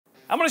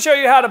I'm going to show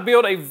you how to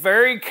build a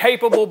very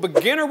capable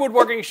beginner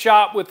woodworking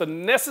shop with the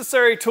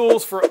necessary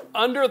tools for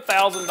under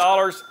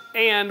 $1,000,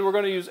 and we're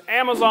going to use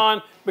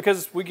Amazon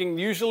because we can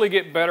usually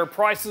get better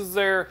prices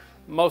there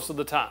most of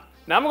the time.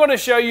 Now I'm going to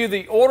show you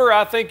the order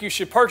I think you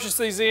should purchase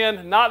these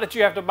in. Not that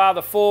you have to buy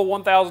the full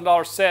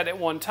 $1,000 set at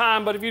one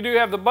time, but if you do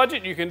have the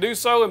budget, you can do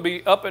so and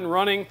be up and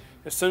running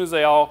as soon as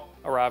they all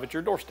arrive at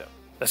your doorstep.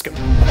 Let's go.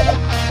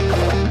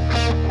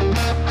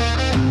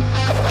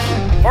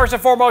 First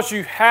and foremost,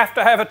 you have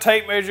to have a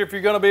tape measure if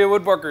you're going to be a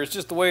woodworker. It's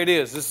just the way it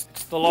is. It's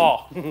the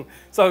law.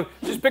 So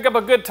just pick up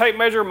a good tape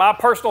measure. My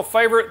personal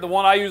favorite, the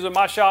one I use in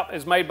my shop,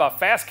 is made by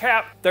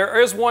FastCap.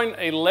 There is one,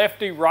 a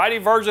lefty-righty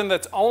version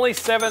that's only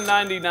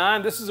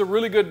 $7.99. This is a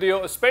really good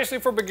deal, especially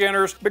for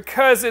beginners,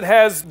 because it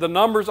has the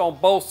numbers on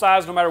both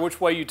sides no matter which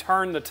way you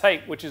turn the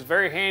tape, which is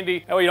very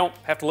handy. That way you don't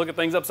have to look at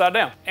things upside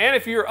down. And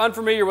if you're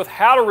unfamiliar with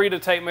how to read a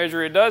tape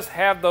measure, it does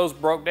have those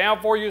broke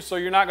down for you, so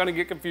you're not going to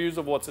get confused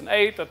of what's an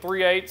 1/8, a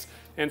 3/8,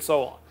 and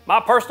so on. My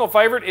personal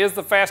favorite is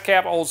the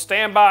FastCap Old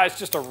Standby. It's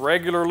just a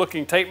regular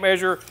looking tape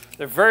measure.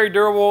 They're very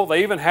durable.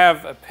 They even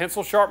have a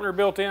pencil sharpener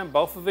built in,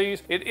 both of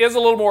these. It is a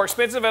little more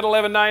expensive at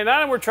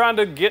 $11.99, and we're trying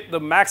to get the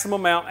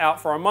maximum amount out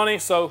for our money,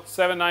 so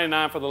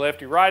 $7.99 for the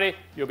lefty righty.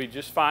 You'll be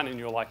just fine and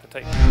you'll like the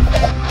tape.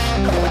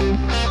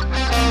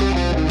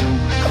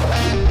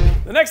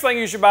 The next thing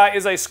you should buy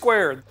is a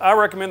square. I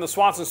recommend the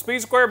Swanson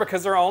Speed Square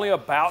because they're only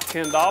about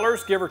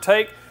 $10, give or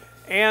take,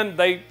 and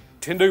they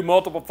can do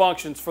multiple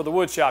functions for the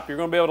wood shop. You're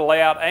going to be able to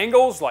lay out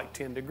angles like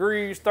 10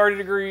 degrees, 30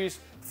 degrees,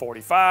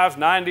 45s,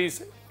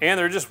 90s, and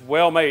they're just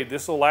well made.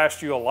 This will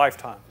last you a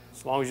lifetime,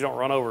 as long as you don't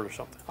run over it or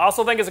something. I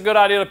also think it's a good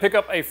idea to pick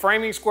up a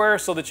framing square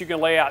so that you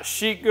can lay out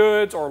sheet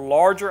goods or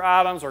larger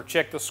items, or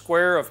check the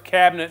square of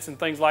cabinets and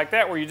things like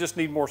that where you just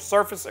need more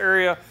surface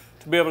area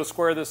to be able to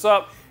square this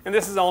up. And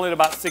this is only at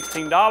about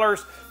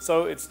 $16,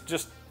 so it's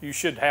just, you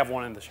should have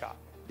one in the shop.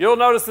 You'll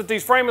notice that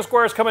these framing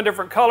squares come in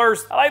different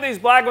colors. I like these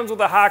black ones with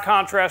the high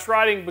contrast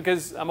writing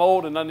because I'm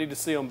old and I need to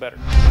see them better.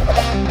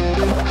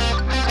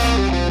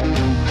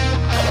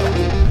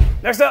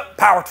 Next up,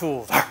 power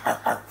tools.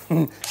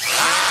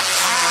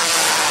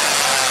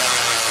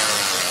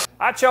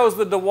 I chose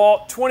the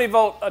DeWalt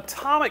 20-volt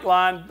atomic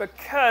line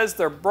because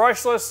they're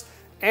brushless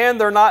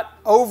and they're not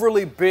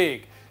overly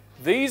big.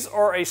 These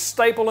are a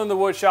staple in the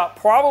wood shop.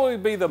 Probably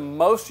be the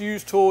most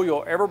used tool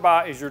you'll ever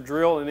buy is your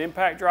drill and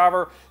impact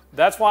driver.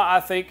 That's why I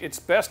think it's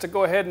best to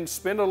go ahead and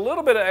spend a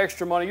little bit of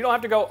extra money. You don't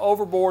have to go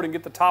overboard and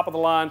get the top of the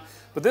line,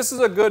 but this is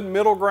a good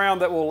middle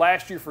ground that will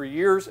last you for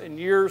years and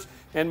years,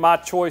 and my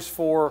choice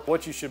for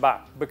what you should buy,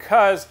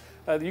 because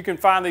you can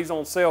find these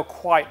on sale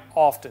quite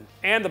often.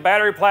 And the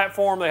battery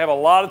platform, they have a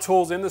lot of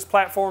tools in this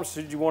platform,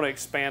 so you want to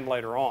expand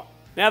later on.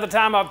 Now at the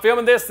time I'm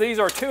filming this, these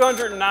are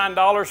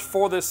 $209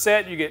 for this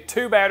set. You get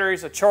 2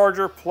 batteries, a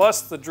charger,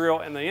 plus the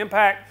drill and the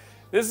impact.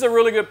 This is a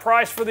really good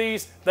price for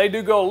these. They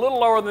do go a little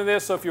lower than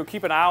this, so if you'll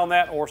keep an eye on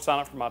that or sign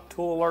up for my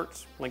tool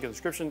alerts, link in the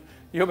description,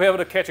 you'll be able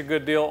to catch a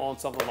good deal on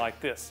something like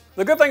this.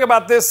 The good thing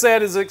about this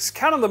set is it's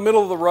kind of the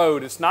middle of the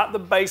road. It's not the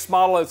base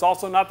model. It's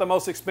also not the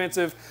most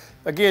expensive.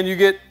 Again, you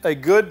get a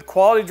good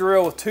quality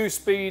drill with 2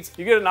 speeds.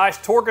 You get a nice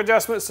torque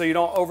adjustment so you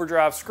don't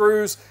overdrive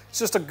screws. It's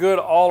just a good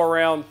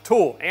all-around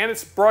tool, and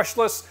it's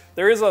brushless.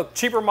 There is a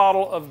cheaper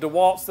model of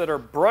DeWalt's that are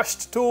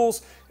brushed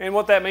tools, and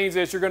what that means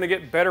is you're going to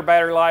get better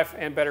battery life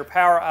and better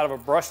power out of a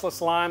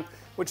brushless line,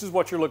 which is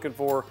what you're looking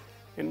for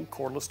in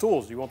cordless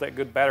tools. You want that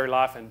good battery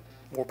life and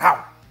more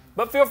power.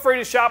 But feel free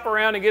to shop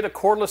around and get a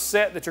cordless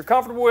set that you're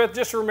comfortable with.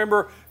 Just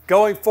remember,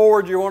 going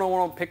forward, you're going to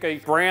want to pick a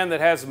brand that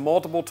has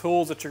multiple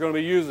tools that you're going to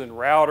be using,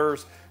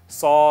 routers,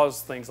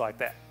 saws, things like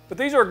that. But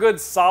these are a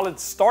good solid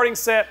starting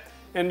set,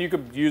 and you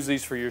could use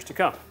these for years to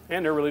come,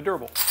 and they're really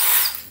durable.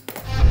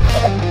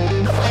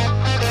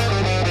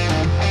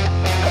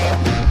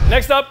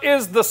 Next up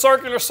is the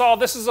circular saw.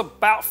 This is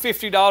about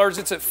 $50.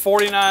 It's at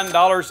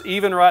 $49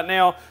 even right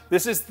now.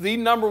 This is the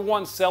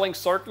 #1 selling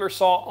circular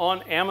saw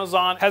on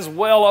Amazon. Has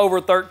well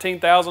over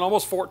 13,000,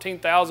 almost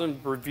 14,000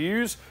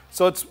 reviews.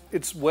 So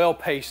it's well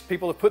paced.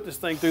 People have put this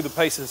thing through the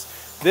paces.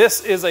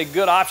 This is a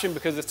good option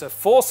because it's a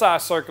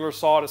full-size circular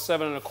saw at a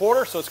 7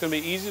 1/4, so it's going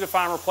to be easy to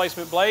find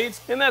replacement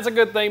blades. And that's a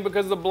good thing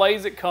because the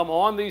blades that come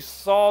on these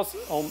saws,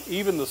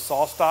 even the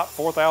SawStop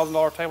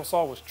 $4,000 table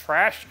saw, was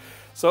trash.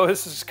 So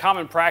this is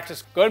common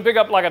practice. Go ahead and pick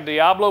up like a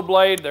Diablo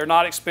blade. They're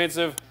not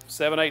expensive,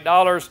 $7,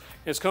 $8.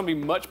 It's going to be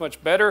much,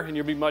 much better, and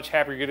you'll be much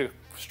happier. You get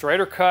a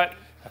straighter cut,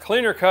 a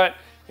cleaner cut,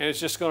 and it's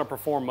just going to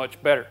perform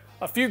much better.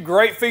 A few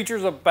great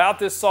features about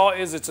this saw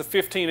is it's a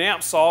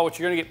 15-amp saw, which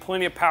you're going to get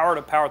plenty of power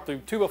to power through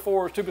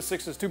 2x4s,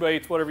 2x6s,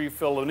 2x8s, whatever you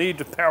feel the need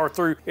to power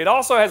through. It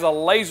also has a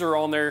laser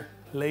on there,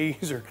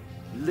 laser,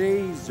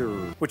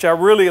 which I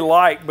really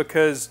like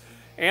because,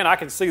 and I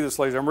can see this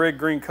laser. I'm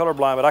red-green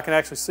colorblind, but I can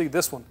actually see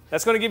this one.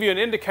 That's going to give you an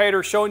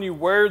indicator showing you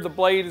where the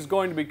blade is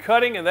going to be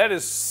cutting, and that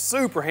is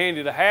super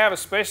handy to have,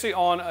 especially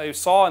on a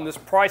saw in this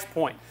price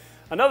point.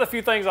 Another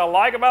few things I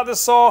like about this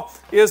saw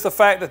is the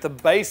fact that the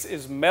base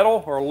is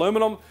metal or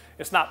aluminum.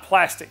 It's not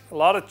plastic. A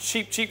lot of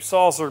cheap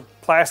saws are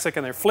plastic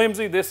and they're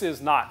flimsy. This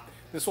is not.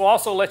 This will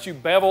also let you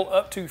bevel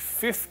up to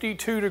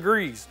 52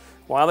 degrees.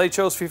 Why they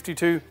chose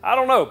 52, I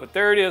don't know, but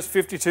there it is,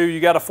 52. You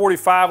got a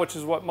 45, which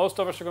is what most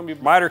of us are gonna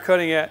be miter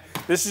cutting at.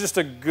 This is just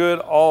a good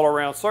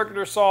all-around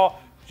circular saw.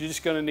 You're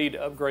just gonna need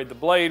to upgrade the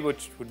blade,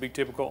 which would be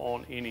typical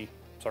on any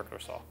circular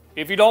saw.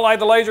 If you don't like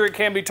the laser, it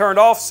can be turned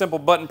off. Simple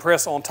button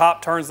press on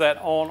top turns that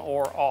on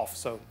or off.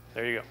 So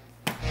there you go.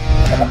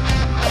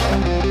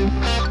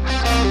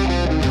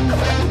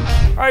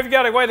 All right, if you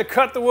got a way to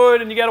cut the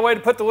wood and you got a way to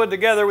put the wood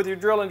together with your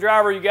drill and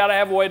driver, you got to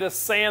have a way to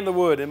sand the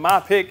wood. And my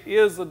pick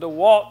is the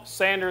DeWalt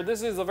sander.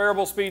 This is a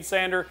variable speed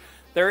sander.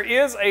 There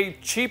is a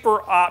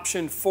cheaper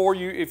option for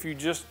you if you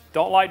just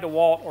don't like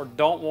DeWalt or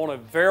don't want a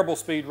variable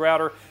speed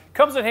router.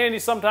 Comes in handy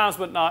sometimes,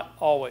 but not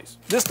always.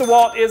 This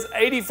DeWalt is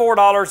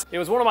 $84. It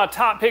was one of my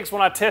top picks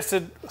when I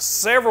tested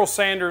several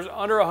sanders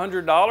under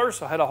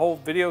 $100. I had a whole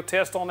video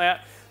test on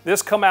that.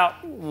 This come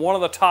out one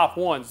of the top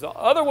ones. The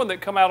other one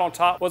that come out on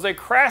top was a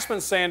Craftsman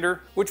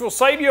sander, which will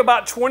save you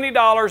about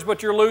 $20,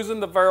 but you're losing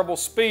the variable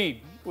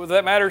speed. Whether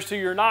that matters to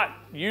you or not,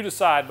 you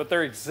decide, but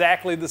they're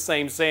exactly the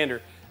same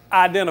sander.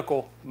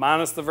 Identical,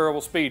 minus the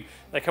variable speed.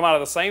 They come out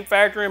of the same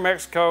factory in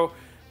Mexico.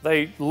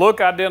 They look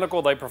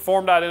identical, they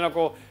performed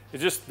identical.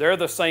 It's just, they're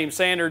the same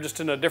sander, just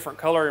in a different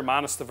color and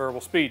minus the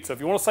variable speed. So if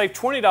you want to save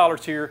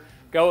 $20 here,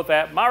 go with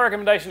that. My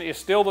recommendation is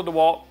still the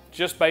DeWalt,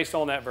 just based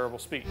on that variable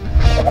speed.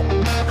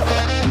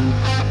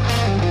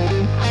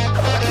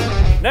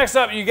 Next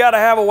up, you got to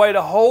have a way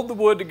to hold the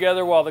wood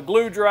together while the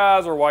glue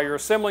dries or while you're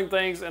assembling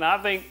things. And I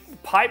think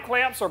pipe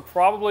clamps are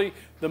probably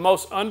the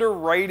most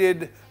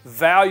underrated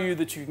value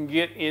that you can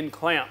get in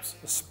clamps,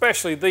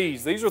 especially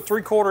these. These are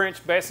 3/4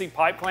 inch Bessie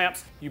pipe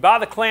clamps. You buy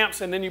the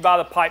clamps and then you buy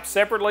the pipe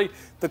separately.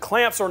 The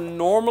clamps are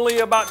normally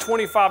about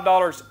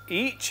 $25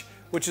 each,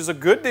 which is a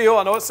good deal.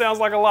 I know it sounds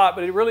like a lot,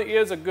 but it really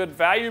is a good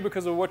value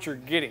because of what you're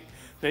getting.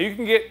 Now you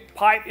can get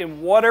pipe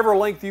in whatever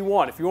length you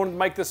want. If you want to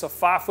make this a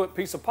 5-foot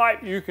piece of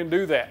pipe, you can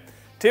do that.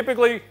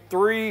 Typically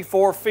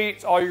 3-4 feet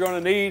is all you're going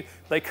to need.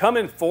 They come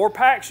in 4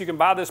 packs. You can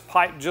buy this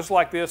pipe just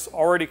like this,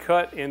 already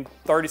cut in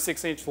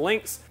 36-inch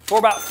lengths for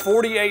about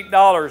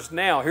 $48.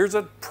 Now here's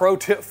a pro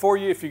tip for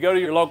you. If you go to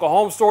your local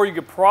home store, you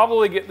could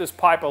probably get this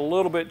pipe a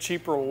little bit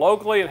cheaper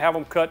locally and have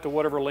them cut to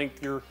whatever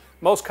length you're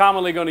most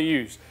commonly going to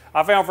use.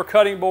 I found for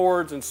cutting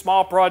boards and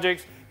small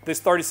projects, this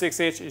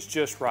 36-inch is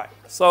just right.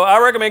 So I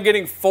recommend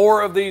getting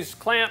 4 of these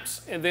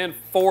clamps and then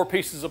 4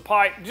 pieces of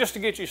pipe just to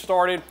get you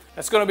started.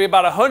 That's going to be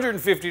about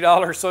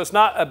 $150, so it's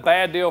not a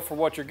bad deal for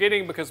what you're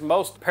getting because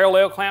most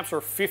parallel clamps are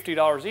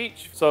 $50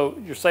 each. So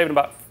you're saving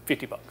about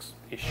 50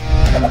 bucks-ish.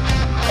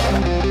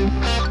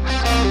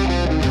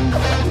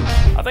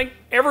 I think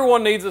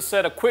everyone needs a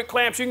set of quick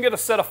clamps. You can get a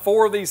set of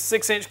 4 of these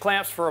 6-inch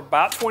clamps for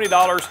about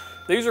 $20.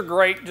 These are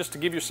great just to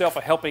give yourself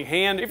a helping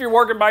hand. If you're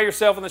working by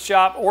yourself in the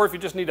shop or if you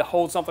just need to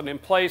hold something in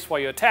place while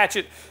you attach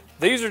it,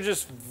 these are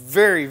just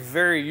very,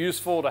 very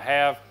useful to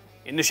have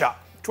in the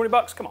shop. 20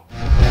 bucks, come on.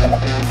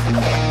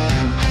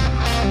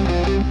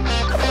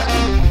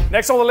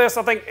 Next on the list,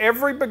 I think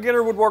every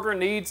beginner woodworker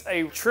needs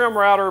a trim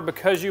router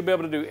because you'll be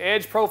able to do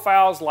edge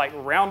profiles like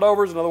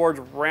roundovers. In other words,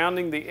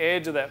 rounding the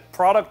edge of that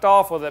product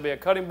off, whether that be a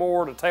cutting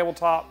board, a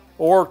tabletop,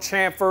 or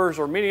chamfers,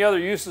 or many other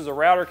uses a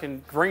router can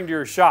bring to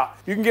your shop.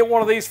 You can get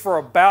one of these for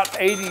about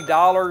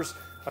 $80,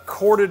 a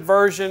corded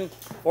version,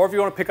 or if you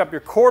want to pick up your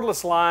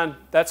cordless line,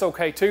 that's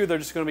okay too. They're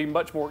just going to be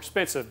much more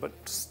expensive, but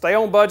stay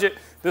on budget.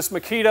 This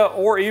Makita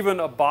or even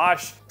a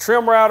Bosch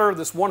trim router,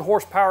 this 1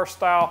 horsepower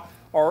style,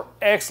 are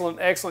excellent,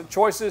 excellent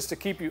choices to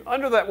keep you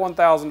under that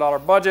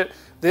 $1,000 budget.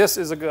 This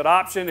is a good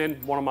option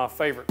and one of my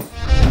favorites.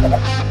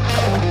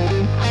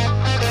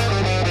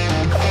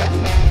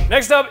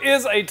 Next up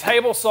is a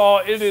table saw.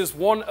 It is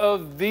one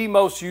of the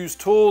most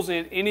used tools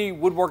in any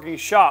woodworking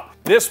shop.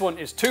 This one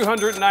is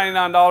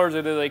 $299.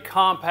 It is a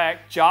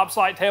compact job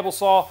site table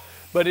saw,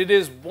 but it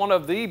is one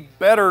of the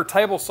better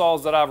table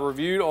saws that I've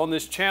reviewed on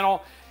this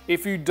channel.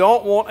 If you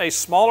don't want a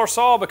smaller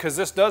saw, because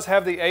this does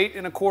have the 8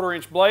 1/4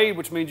 inch blade,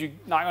 which means you're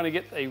not going to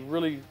get a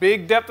really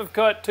big depth of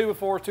cut.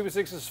 2x4s,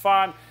 2x6s is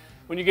fine.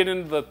 When you get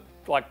into the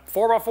like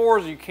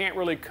 4x4s, you can't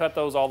really cut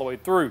those all the way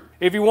through.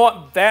 If you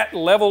want that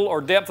level or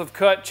depth of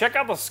cut, check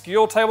out the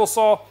Skill table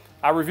saw.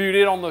 I reviewed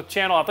it on the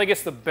channel. I think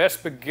it's the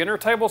best beginner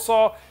table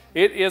saw.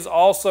 It is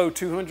also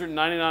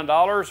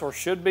 $299, or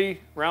should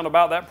be around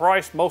about that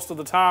price most of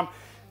the time.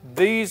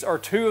 These are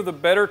 2 of the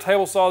better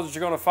table saws that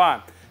you're going to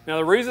find. Now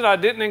the reason I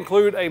didn't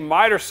include a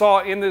miter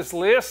saw in this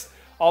list,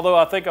 although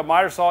I think a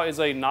miter saw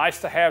is a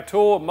nice to have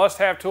tool, a must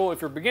have tool.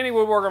 If you're beginning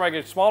woodworker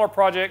making smaller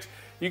projects,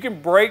 you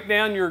can break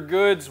down your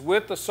goods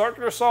with the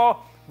circular saw,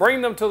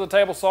 bring them to the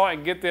table saw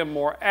and get them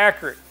more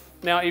accurate.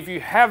 Now, if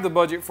you have the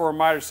budget for a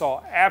miter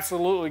saw,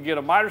 absolutely get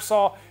a miter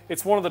saw.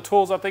 It's one of the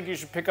tools I think you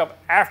should pick up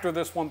after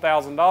this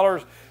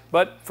 $1,000.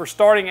 But for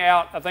starting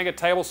out, I think a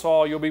table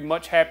saw, you'll be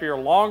much happier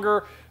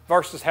longer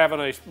versus having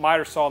a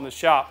miter saw in the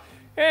shop.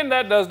 And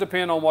that does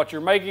depend on what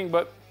you're making,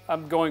 but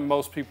I'm going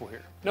most people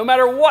here. No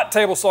matter what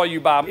table saw you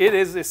buy, it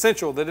is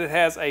essential that it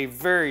has a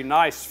very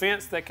nice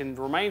fence that can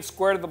remain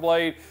square to the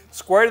blade,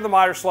 square to the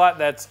miter slot.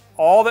 That's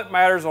all that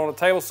matters on a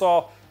table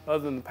saw.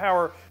 other than the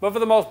power. But for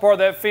the most part,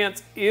 that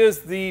fence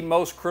is the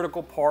most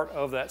critical part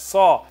of that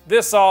saw.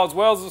 This saw, as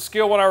well as the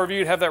skill one I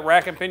reviewed, have that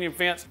rack and pinion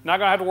fence. Not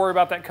gonna have to worry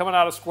about that coming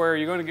out of square.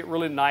 You're gonna get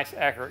really nice,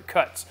 accurate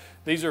cuts.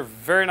 These are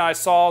very nice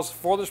saws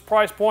for this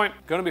price point.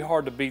 Gonna be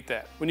hard to beat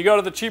that. When you go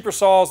to the cheaper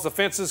saws, the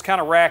fences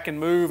kind of rack and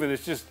move, and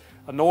it's just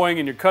annoying,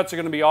 and your cuts are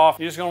gonna be off.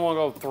 You're just gonna wanna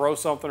go throw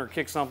something or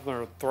kick something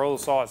or throw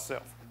the saw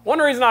itself. One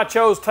reason I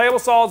chose table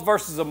saws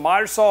versus a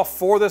miter saw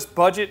for this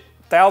budget,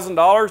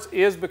 $1,000,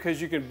 is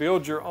because you can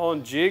build your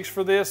own jigs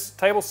for this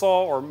table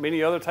saw or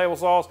many other table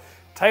saws.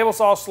 Table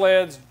saw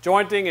sleds,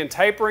 jointing and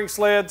tapering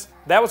sleds.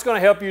 That was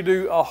gonna help you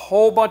do a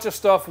whole bunch of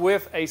stuff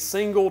with a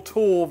single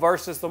tool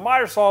versus the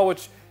miter saw,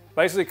 which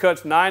basically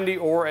cuts 90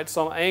 or at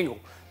some angle.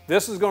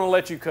 This is gonna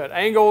let you cut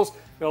angles,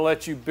 gonna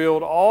let you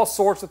build all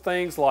sorts of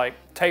things like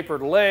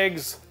tapered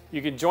legs.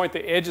 You can joint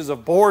the edges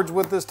of boards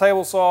with this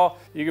table saw.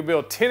 You can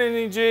build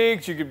tenon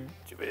jigs.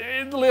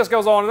 The list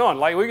goes on and on.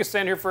 Like, we could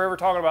stand here forever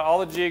talking about all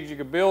the jigs you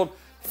could build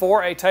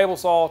for a table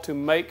saw to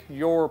make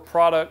your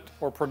product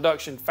or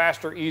production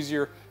faster,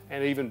 easier,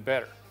 and even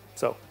better.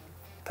 So,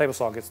 table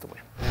saw gets the win.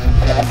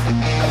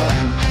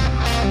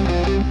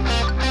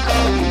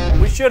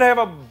 We should have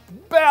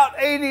about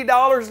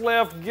 $80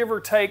 left, give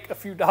or take a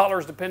few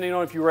dollars, depending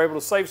on if you were able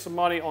to save some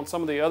money on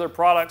some of the other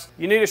products.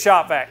 You need a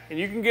shop vac, and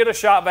you can get a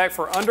shop vac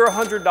for under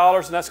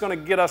 $100, and that's gonna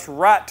get us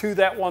right to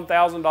that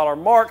 $1,000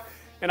 mark.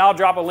 And I'll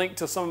drop a link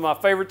to some of my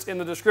favorites in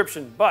the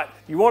description. But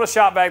you want a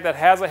shop vac that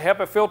has a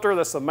HEPA filter.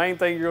 That's the main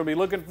thing you're gonna be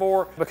looking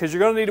for, because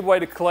you're gonna need a way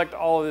to collect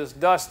all of this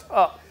dust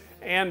up.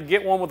 And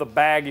get one with a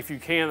bag if you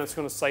can, that's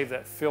gonna save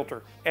that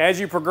filter.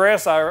 As you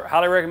progress, I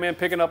highly recommend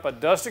picking up a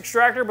dust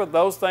extractor, but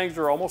those things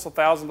are almost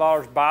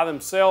 $1,000 by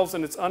themselves,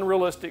 and it's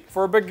unrealistic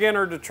for a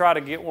beginner to try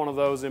to get one of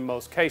those in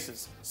most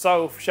cases.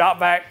 So shop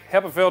vac,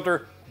 HEPA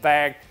filter,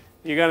 bag,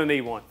 you're gonna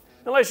need one.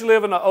 Unless you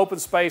live in an open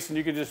space and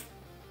you can just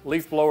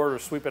leaf blower or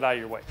sweep it out of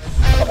your way.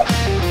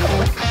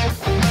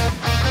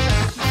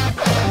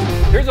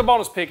 Here's a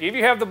bonus pick. If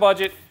you have the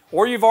budget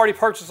or you've already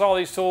purchased all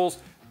these tools,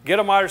 get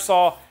a miter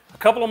saw. A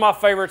couple of my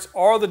favorites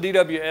are the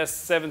DWS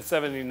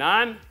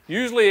 779.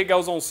 Usually it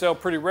goes on sale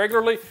pretty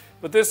regularly,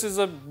 but this is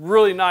a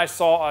really nice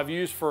saw I've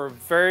used for a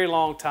very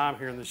long time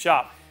here in the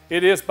shop.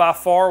 It is by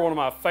far one of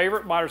my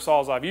favorite miter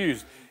saws I've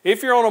used.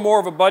 If you're on a more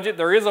of a budget,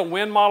 there is a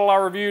Win model I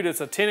reviewed.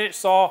 It's a 10-inch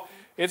saw.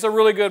 It's a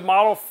really good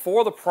model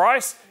for the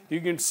price.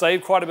 You can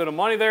save quite a bit of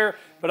money there,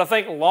 but I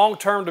think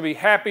long-term, to be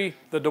happy,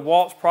 the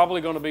DeWalt's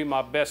probably gonna be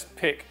my best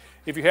pick.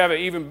 If you have an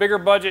even bigger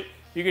budget,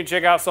 you can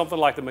check out something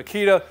like the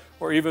Makita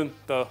or even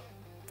the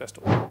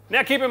Festival.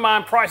 Now keep in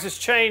mind, prices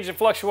change and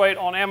fluctuate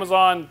on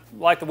Amazon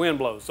like the wind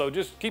blows. So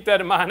just keep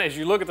that in mind as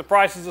you look at the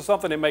prices of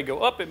something. It may go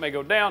up, it may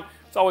go down.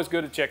 It's always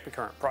good to check the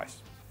current price.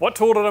 What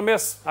tool did I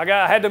miss? I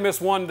had to miss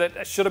one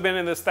that should have been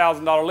in this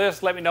 $1,000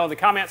 list. Let me know in the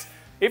comments.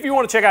 If you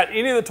want to check out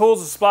any of the tools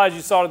and supplies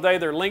you saw today,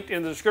 they're linked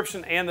in the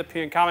description and the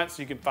pinned comments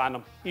so you can find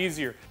them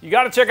easier. You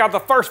got to check out the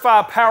first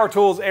 5 power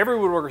tools every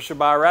woodworker should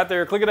buy right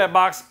there. Click in that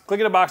box, get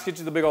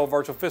you the big old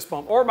virtual fist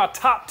bump, or my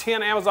top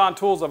 10 Amazon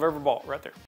tools I've ever bought right there.